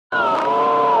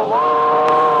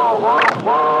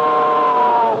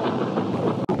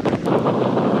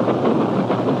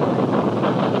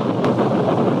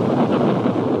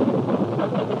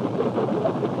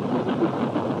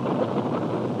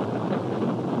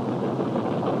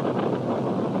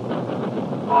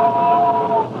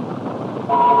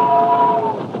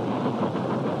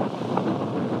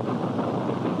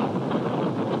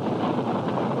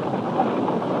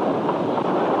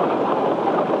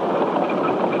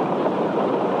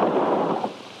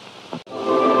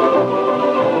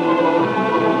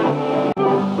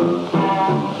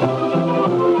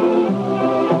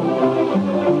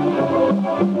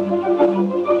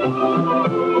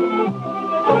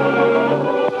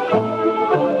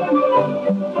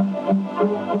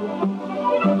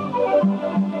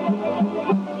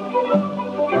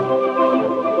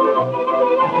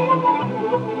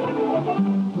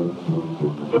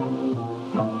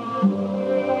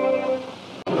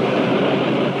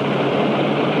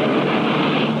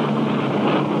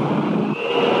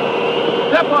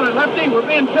Lefty, we're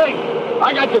being chased.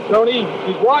 I got you, Tony.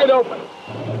 He's wide open.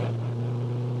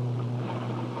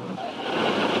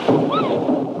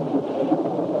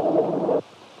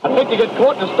 I think you get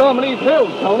caught in a storm of these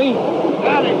hills, Tony.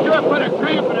 Yeah, they sure put a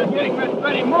cramp in her getting Miss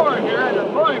Betty Moore here and her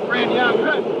boyfriend, young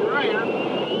Chris, around.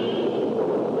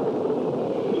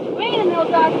 Rain in those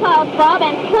dark clouds, Bob,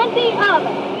 and plenty of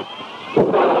it.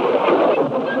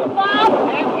 Bob!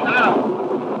 And now.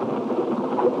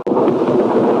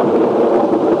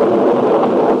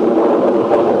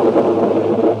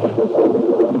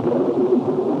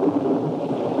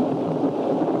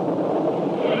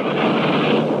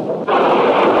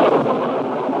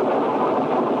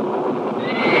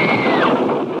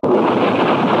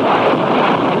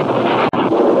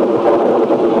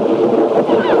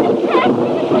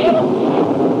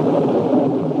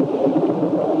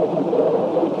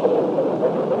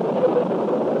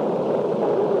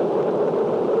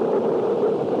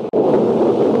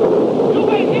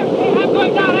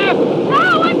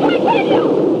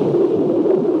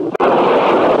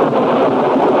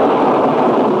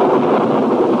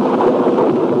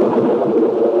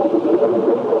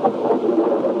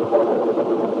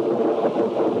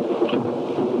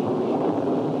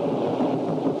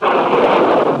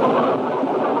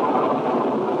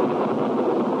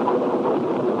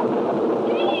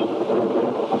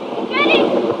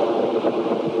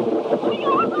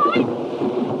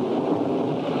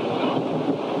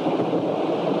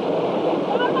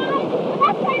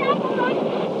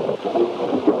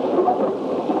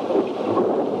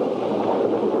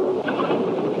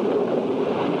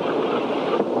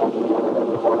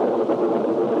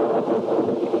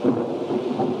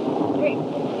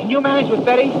 With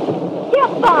Betty? Yes,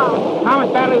 Bob. Tom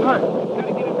is badly hurt. We've got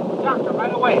to get him to the doctor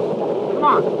right away. Come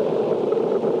on.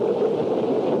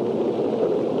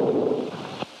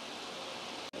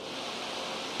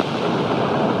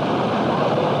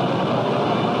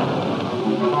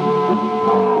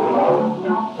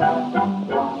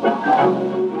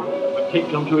 What Tate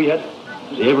come to yet?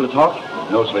 Is he able to talk?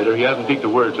 No, Slater. He hasn't peeked a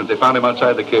word since they found him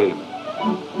outside the cave.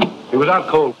 He was out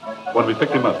cold when we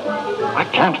picked him up. I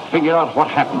can't figure out what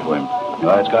happened to him.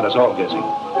 It's got us all guessing.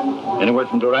 Any word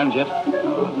from Duran's yet?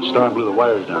 The storm blew the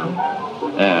wires down.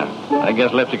 Yeah, I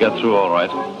guess Lefty got through all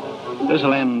right.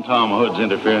 This'll end Tom Hood's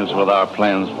interference with our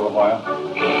plans for a while.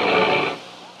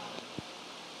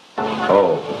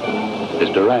 Oh,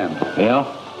 it's Duran. Yeah?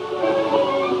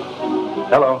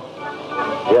 Hello.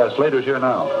 Yeah, Slater's here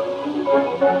now.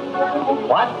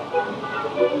 What?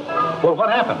 Well, what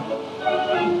happened?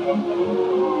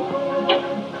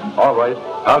 All right,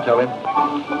 I'll tell him.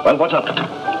 Well, what's up?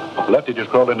 Lefty just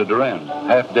crawled into Duran,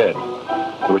 half dead.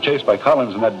 They were chased by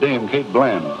Collins and that dame, Kate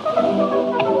Bland.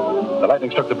 The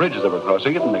lightning struck the bridges they were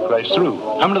crossing it, and they crashed through.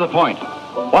 Come to the point.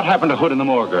 What happened to Hood and the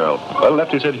Moore girl? Well,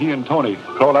 Lefty said he and Tony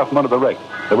crawled out from under the wreck.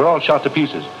 They were all shot to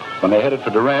pieces when they headed for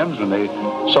Duran's, and they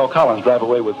saw Collins drive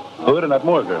away with Hood and that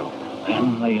Moore girl.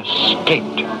 And they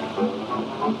escaped.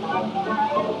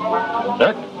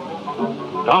 Dirk,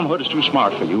 Tom Hood is too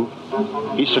smart for you.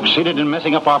 He's succeeded in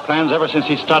messing up our plans ever since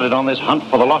he started on this hunt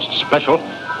for the lost special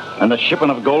and the shipping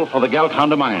of gold for the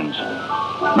Golconda mines.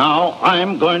 Now,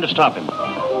 I'm going to stop him.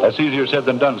 That's easier said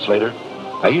than done, Slater.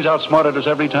 He's outsmarted us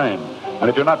every time. And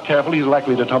if you're not careful, he's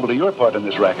likely to tumble to your part in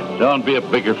this racket. Don't be a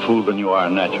bigger fool than you are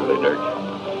naturally, Dirk.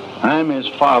 I'm his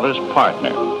father's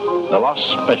partner. The lost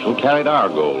special carried our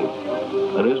gold.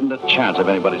 There isn't a chance of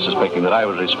anybody suspecting that I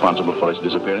was responsible for his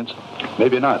disappearance.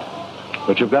 Maybe not.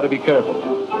 But you've got to be careful.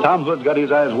 Tom Hood's got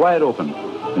his eyes wide open,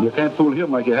 and you can't fool him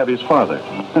like you have his father.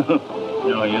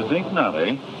 No, you think not,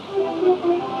 eh?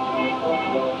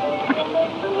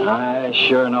 I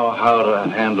sure know how to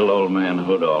handle old man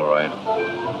Hood all right.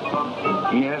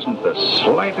 He hasn't the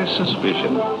slightest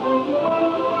suspicion.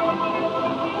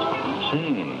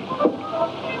 Say,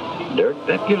 Dirk,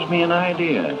 that gives me an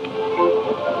idea.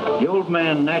 The old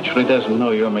man naturally doesn't know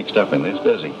you're mixed up in this,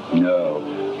 does he? No.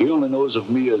 He only knows of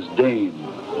me as Dane,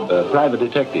 a private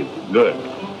detective. Good.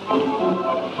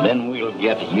 Then we'll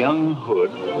get young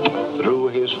Hood through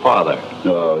his father.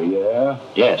 Oh, yeah?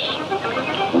 Yes.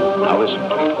 Now listen.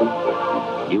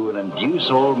 You will induce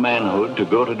old man Hood to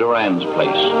go to Duran's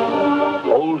place,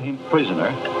 hold him prisoner,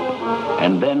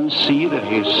 and then see that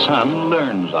his son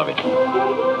learns of it.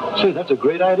 Say, that's a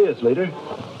great idea, Slater.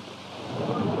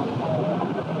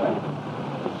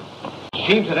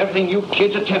 Seems that everything you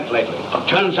kids attempt lately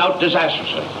turns out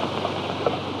disastrously.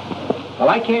 Well,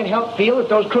 I can't help feel that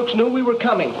those crooks knew we were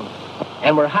coming.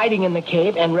 And were hiding in the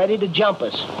cave and ready to jump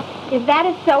us. If that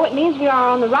is so, it means we are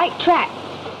on the right track.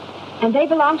 And they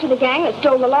belong to the gang that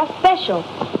stole the lost special.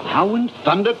 How in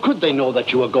thunder could they know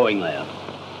that you were going there?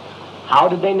 How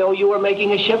did they know you were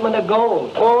making a shipment of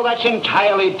gold? Oh, that's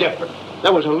entirely different.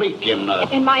 There was a leak in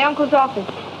my uncle's office.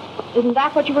 Isn't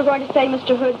that what you were going to say,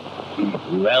 Mr. Hood?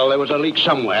 Well, there was a leak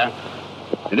somewhere.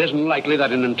 It isn't likely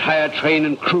that an entire train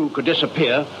and crew could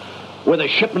disappear with a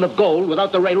shipment of gold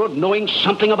without the railroad knowing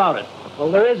something about it.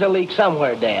 Well, there is a leak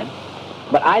somewhere, Dad.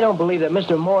 But I don't believe that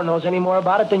Mr. Moore knows any more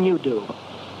about it than you do.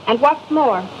 And what's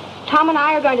more, Tom and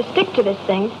I are going to stick to this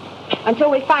thing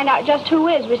until we find out just who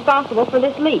is responsible for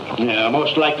this leak. Yeah,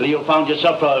 most likely you'll find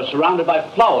yourself surrounded by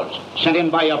flowers sent in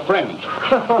by your friends.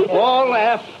 All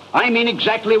laugh. I mean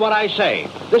exactly what I say.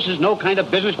 This is no kind of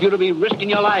business for you to be risking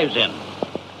your lives in.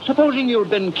 Supposing you'd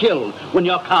been killed when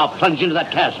your car plunged into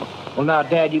that chasm. Well, now,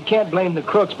 Dad, you can't blame the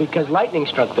crooks because lightning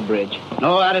struck the bridge.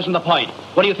 No, that isn't the point.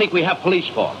 What do you think we have police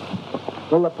for?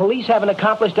 Well, the police haven't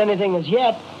accomplished anything as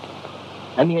yet.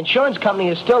 And the insurance company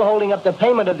is still holding up the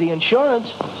payment of the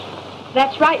insurance.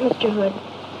 That's right, Mr. Hood.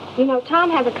 You know, Tom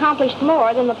has accomplished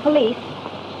more than the police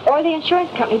or the insurance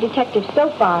company detectives so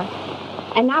far.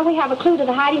 And now we have a clue to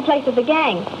the hiding place of the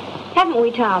gang. Haven't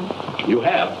we, Tom? You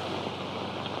have.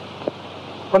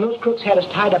 When those crooks had us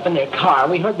tied up in their car,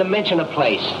 we heard them mention a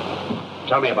place.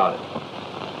 Tell me about it.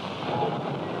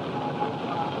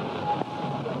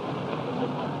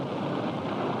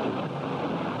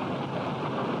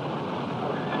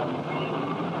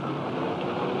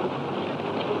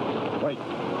 Wait.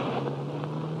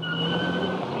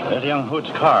 There's young Hood's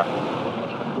car.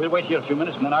 We'll wait here a few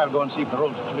minutes, and then I'll go and see if the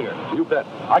road's clear. You bet.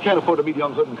 I can't afford to meet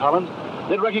young Hood and Collins.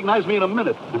 They'd recognize me in a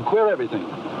minute and queer everything.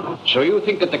 So you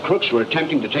think that the crooks were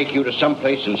attempting to take you to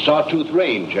someplace in Sawtooth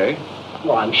Range, eh?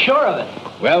 Well, I'm sure of it.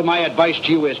 Well, my advice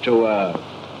to you is to,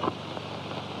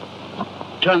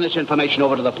 turn this information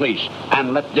over to the police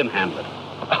and let them handle it.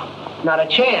 Not a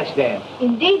chance, Dad.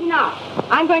 Indeed not.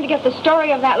 I'm going to get the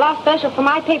story of that lost special for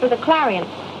my paper, The Clarion.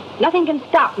 Nothing can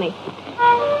stop me.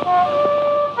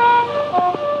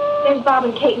 There's Bob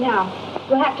and Kate now.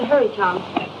 We'll have to hurry, Tom.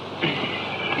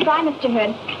 Bye, Mr.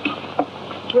 Hood.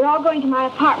 We're all going to my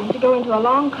apartment to go into a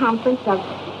long conference of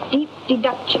deep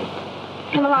deduction.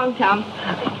 Come along, Tom.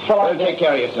 Well, take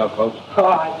care of yourself, folks. All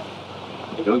right.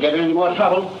 You'll get in any more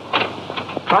trouble.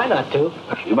 Try not to.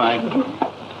 Goodbye.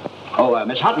 Oh,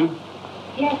 Miss Hutton.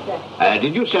 Yes, sir.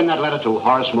 Did you send that letter to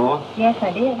Horace Moore? Yes,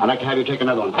 I did. I'd like to have you take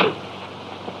another one, too.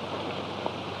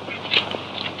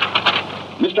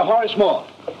 Mr. Horace Moore,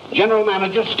 General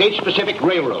Manager, States Pacific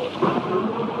Railroad.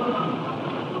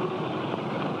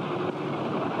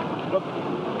 Look,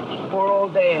 poor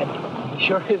old Dad. He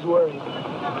sure is worried.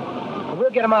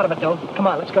 We'll get him out of it, though. Come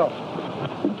on, let's go.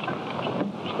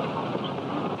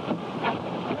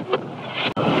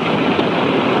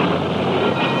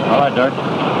 All right, Dirk.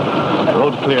 The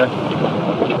road's clear.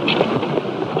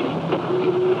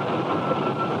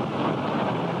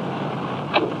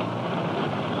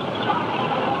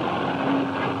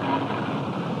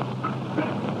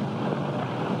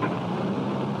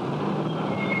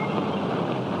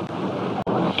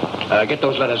 Get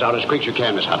those letters out as quick as you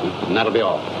can, Miss Hutton, and that'll be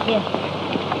all. Yes.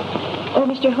 Oh,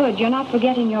 Mr. Hood, you're not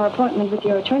forgetting your appointment with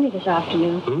your attorney this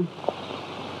afternoon. Hmm?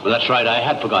 Well, that's right. I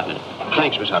had forgotten it.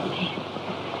 Thanks, Miss Hutton.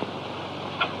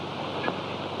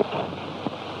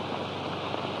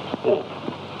 Oh.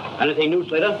 Anything new,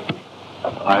 Slater?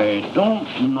 I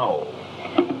don't know.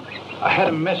 I had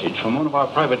a message from one of our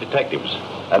private detectives.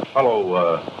 That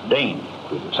fellow, Dane.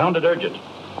 It sounded urgent.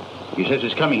 He says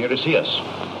he's coming here to see us.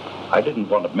 I didn't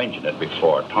want to mention it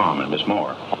before Tom and Miss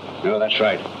Moore. No, that's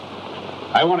right.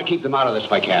 I want to keep them out of this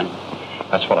if I can.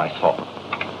 That's what I thought.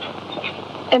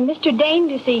 Mr. Dane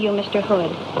to see you, Mr.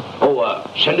 Hood. Oh,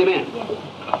 send him in. Yes.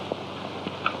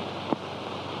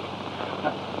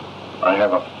 I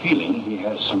have a feeling he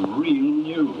has some real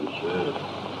news.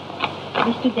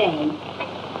 Mr. Dane.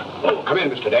 Oh, come in,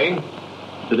 Mr. Dane.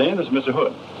 Mr. Dane, this is Mr.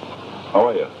 Hood. How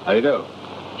are you? How do you do?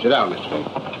 Sit down, Mr. Dane.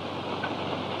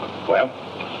 Well?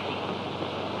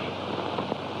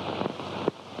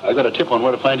 I got a tip on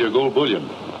where to find your gold bullion.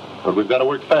 But we've got to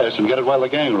work fast and get it while the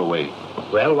gang are away.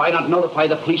 Well, why not notify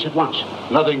the police at once?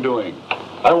 Nothing doing.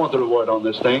 I want the reward on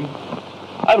this thing.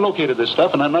 I've located this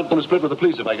stuff, and I'm not going to split with the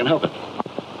police if I can help it.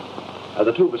 Now,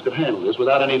 the two of us could handle this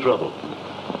without any trouble.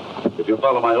 If you'll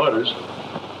follow my orders,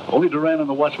 only Duran and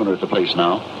the watchman are at the place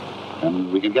now.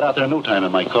 And we can get out there in no time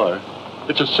in my car.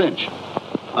 It's a cinch.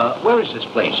 Where is this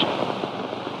place?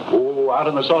 Oh, out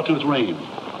in the Sawtooth Range.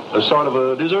 A sort of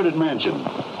a deserted mansion.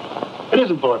 It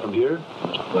isn't far from here.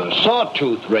 The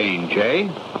Sawtooth Range, eh?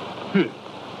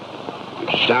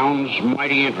 It sounds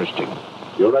mighty interesting.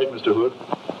 You're right, Mr. Hood.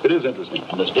 It is interesting.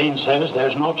 And as Dean says,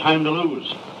 there's no time to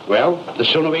lose. Well, the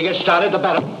sooner we get started, the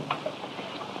better.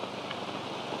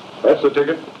 That's the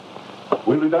ticket.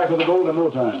 We'll be back with the gold in no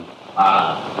time.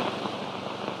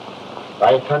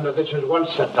 By thunder, this is one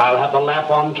set. I'll have the laugh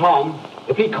on Tom.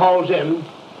 If he calls in,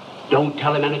 don't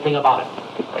tell him anything about it.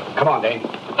 Come on, Dane.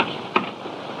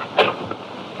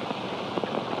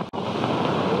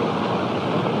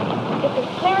 It's as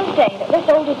clear as day that this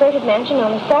old deserted mansion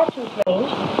on the Sawtooth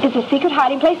Range is the secret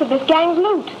hiding place of this gang's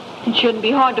loot. It shouldn't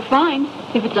be hard to find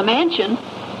if it's a mansion.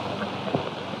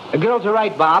 The girls are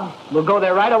right, Bob. We'll go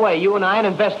there right away, you and I, and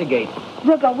investigate.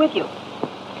 We'll go with you.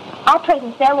 Our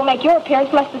presence there will make your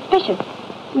appearance less suspicious.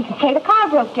 We can say the car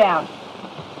broke down.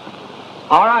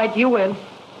 All right, you win.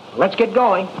 Let's get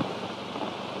going.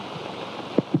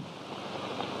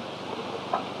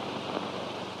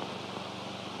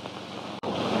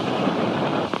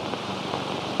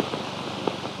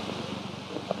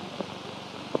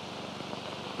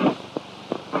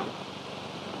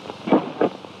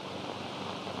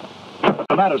 What's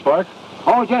the matter, Spark?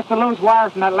 Oh, just a loose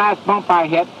wire from that last bump I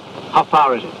hit. How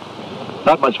far is it?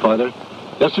 Not much farther.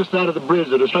 That's just out of the bridge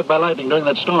that was struck by lightning during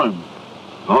that storm.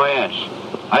 Oh, yes.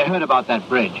 I heard about that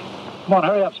bridge. Come on,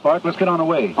 hurry up, Spark. Let's get on our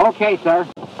way. Okay, sir.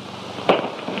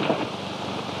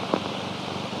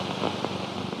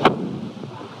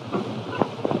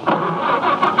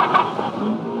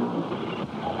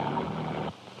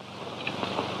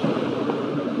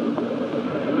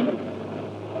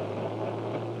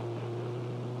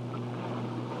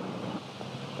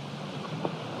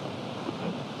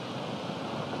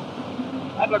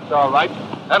 That looks all right.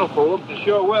 That'll fool them. It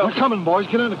sure will. They're coming, boys.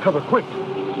 Get under cover, quick.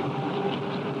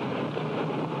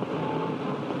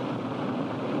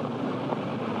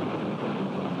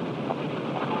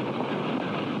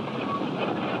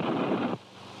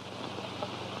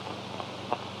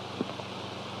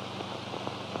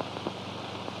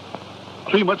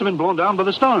 Tree must have been blown down by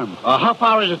the storm. How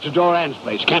far is it to Doran's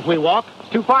place? Can't we walk? It's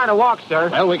too far to walk, sir.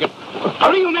 Well, we can...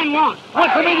 What do you men want?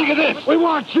 What's the meaning of this? We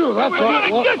want you, that's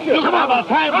all. Come on, about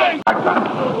time.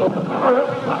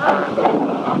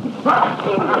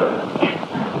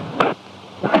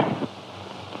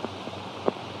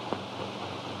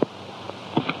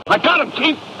 I got him,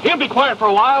 Chief. He'll be quiet for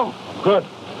a while. Good.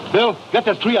 Bill, get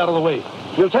this tree out of the way.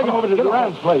 We'll take him over to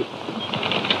Duran's place.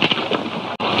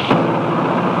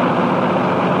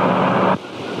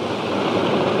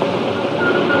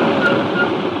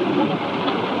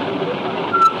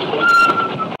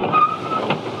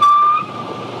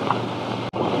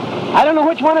 I don't know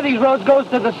which one of these roads goes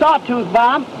to the Sawtooth,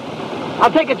 Bob.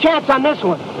 I'll take a chance on this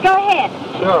one. Go ahead.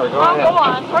 Sure, go ahead. Go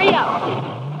on, hurry up.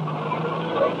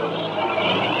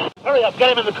 Hurry up,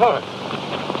 get him in the car.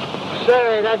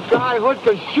 Say, that guy Hood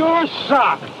can sure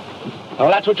suck. Well,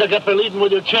 that's what you get for leading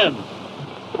with your chin.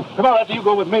 Come on, after you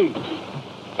go with me.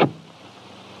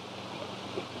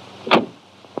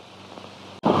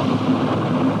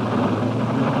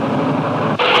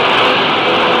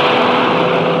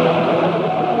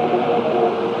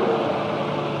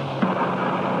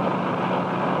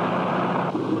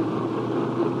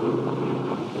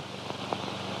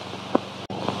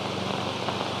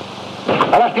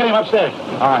 Now, let's get him upstairs.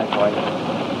 All right, boys.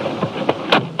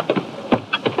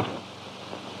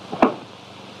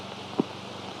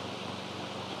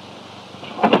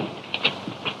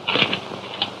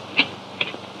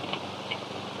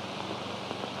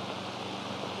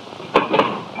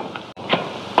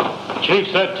 Chief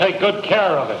said take good care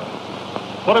of him.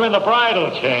 Put him in the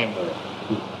bridal chamber.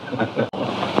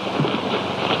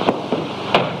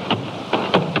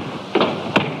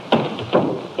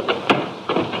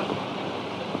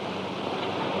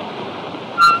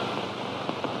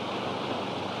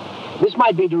 This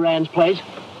might be Duran's place.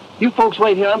 You folks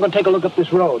wait here. I'm going to take a look up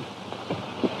this road.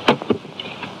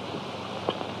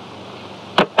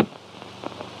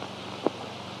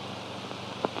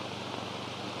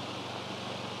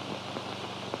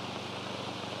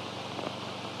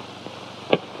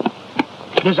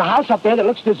 There's a house up there that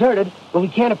looks deserted, but we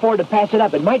can't afford to pass it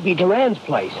up. It might be Duran's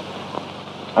place.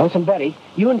 Now, listen, Betty,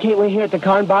 you and Kate wait here at the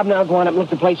car, and Bob and I'll go on up and look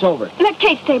the place over. Let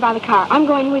Kate stay by the car. I'm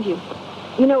going with you.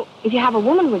 You know, if you have a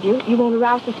woman with you, you won't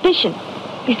arouse suspicion.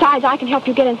 Besides, I can help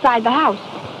you get inside the house.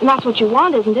 And that's what you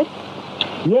want, isn't it?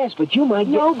 Yes, but you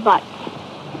might get... No, but.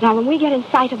 Now, when we get in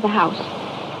sight of the house,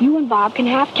 you and Bob can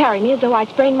half carry me as though I'd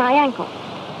sprained my ankle.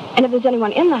 And if there's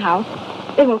anyone in the house,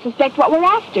 they won't suspect what we're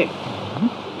after.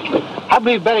 I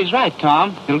believe Betty's right,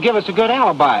 Tom. It'll give us a good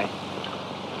alibi.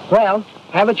 Well,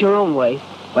 have it your own way,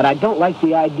 but I don't like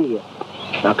the idea.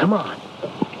 Now, come on.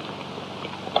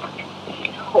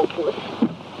 Hopeless.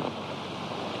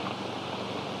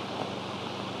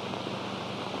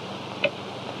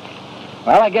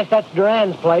 Well, I guess that's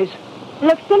Duran's place. It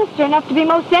looks sinister enough to be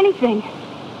most anything.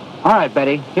 All right,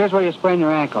 Betty. Here's where you sprain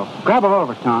your ankle. Grab her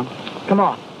over, Tom. Come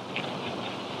on.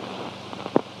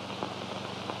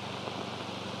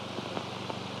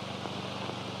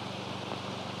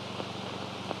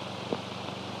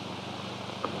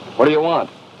 What do you want?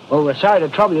 Well, we're sorry to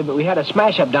trouble you, but we had a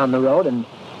smash-up down the road, and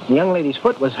the young lady's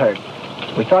foot was hurt.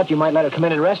 We thought you might let her come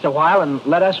in and rest a while and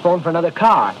let us phone for another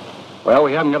car. Well,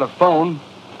 we haven't got a phone,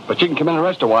 but she can come in and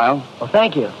rest a while. Well,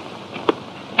 thank you.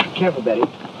 Careful, Betty.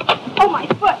 Oh, my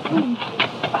foot.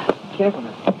 Careful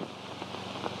now.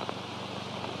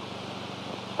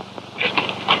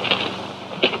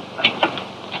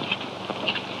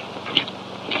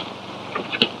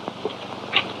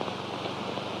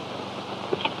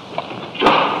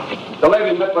 The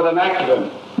lady met with an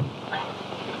accident.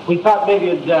 We thought maybe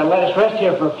you'd let us rest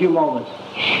here for a few moments.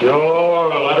 Sure,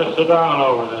 let us sit down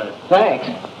over there. Thanks.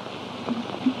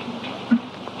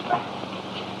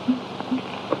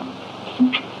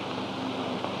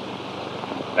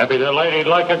 Maybe the lady'd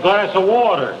like a glass of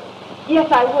water.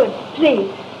 Yes, I would.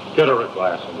 Please. Get her a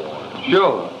glass of water.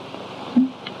 Sure.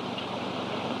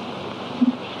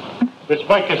 Just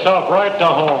make yourself right to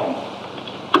home.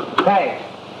 Thanks.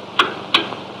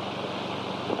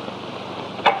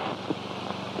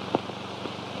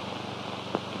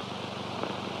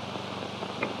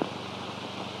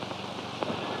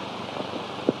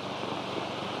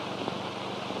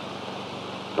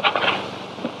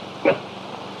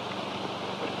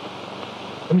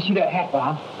 Let me see that hat,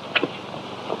 Bob.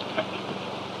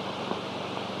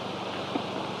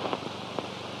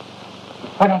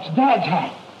 Why, that's Dad's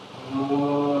hat.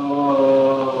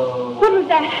 What was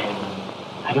that?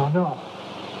 I don't know.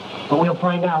 But we'll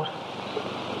find out.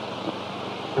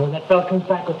 And when that fella comes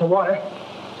back with the water,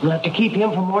 we'll have to keep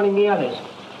him from warning the others.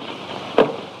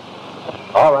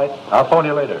 All right. I'll phone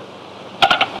you later.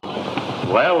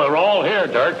 Well, they're all here,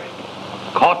 Dirk.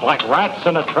 Caught like rats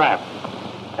in a trap.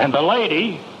 And the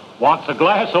lady wants a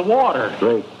glass of water.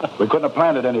 Great. We couldn't have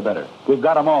planned it any better. We've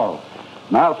got them all.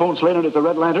 Now I'll phone Slater at the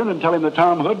Red Lantern and tell him that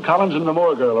Tom Hood, Collins, and the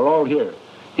Moore girl are all here.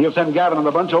 He'll send Gavin and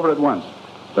the bunch over at once.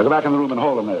 They'll go back in the room and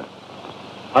hold them there.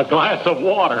 A glass of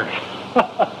water.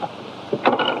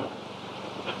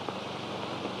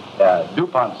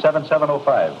 DuPont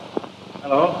 7705.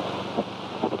 Hello?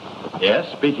 Yes,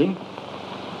 speaking.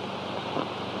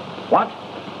 What?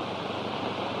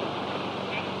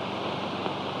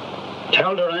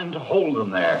 Tell Duran to hold them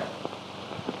there.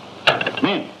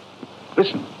 Men,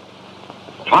 listen.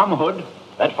 Tom Hood,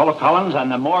 that fellow Collins,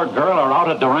 and the Moore girl are out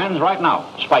at Duran's right now.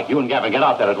 Spike, you and Gavin, get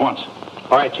out there at once.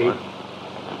 All right, Chief.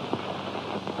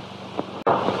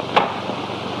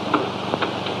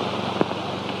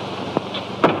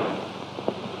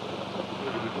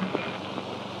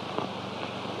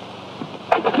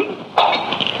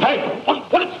 Hey,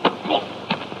 what is...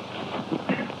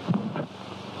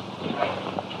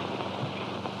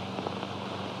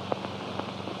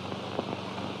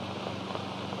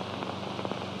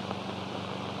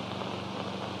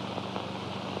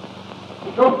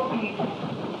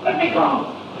 Let me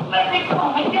go. Let me go.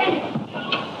 I dare you.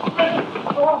 Let me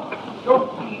go.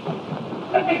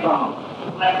 Let me go.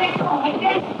 Let me go. I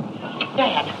dare you.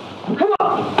 Dad, come on.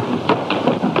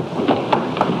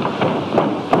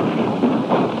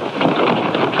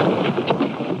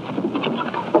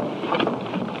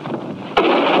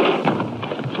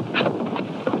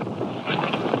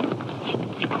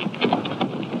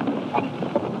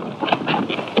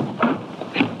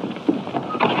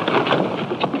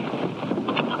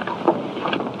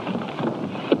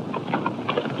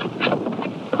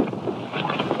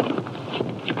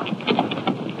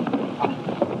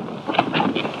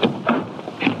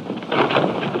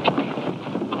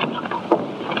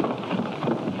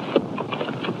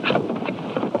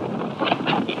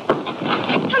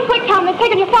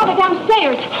 Taking your father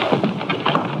downstairs.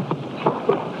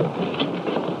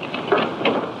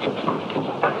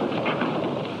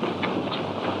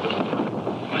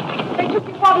 They took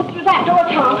your father through that door,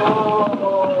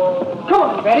 Tom. Come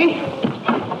on, Betty.